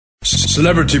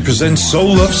Soulebrity presents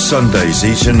Soul Love Sundays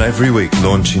each and every week,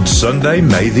 launching Sunday,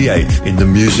 May the 8th in the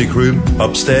music room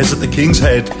upstairs at the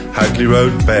Kingshead, Hagley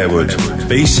Road, Bearwood.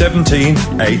 B17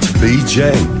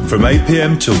 8BJ from 8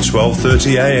 p.m. till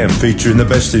 12:30 a.m. featuring the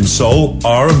best in soul,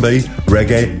 R&B,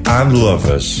 reggae and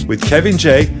lovers. With Kevin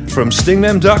J from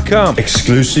Stingthem.com,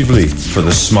 exclusively for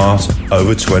the smart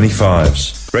over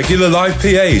 25s. Regular live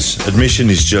PAs, admission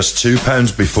is just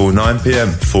 £2 before 9 p.m,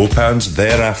 £4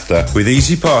 thereafter, with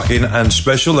easy parking and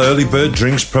special early bird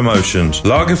drinks promotions.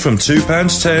 Lager from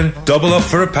 £2.10, double up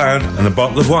for £1 and a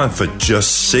bottle of wine for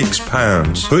just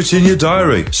 £6. Put in your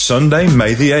diary, Sunday,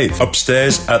 May the 8th,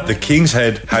 upstairs at the King's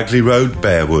Head, Hagley Road,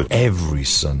 Bearwood. Every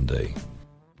Sunday.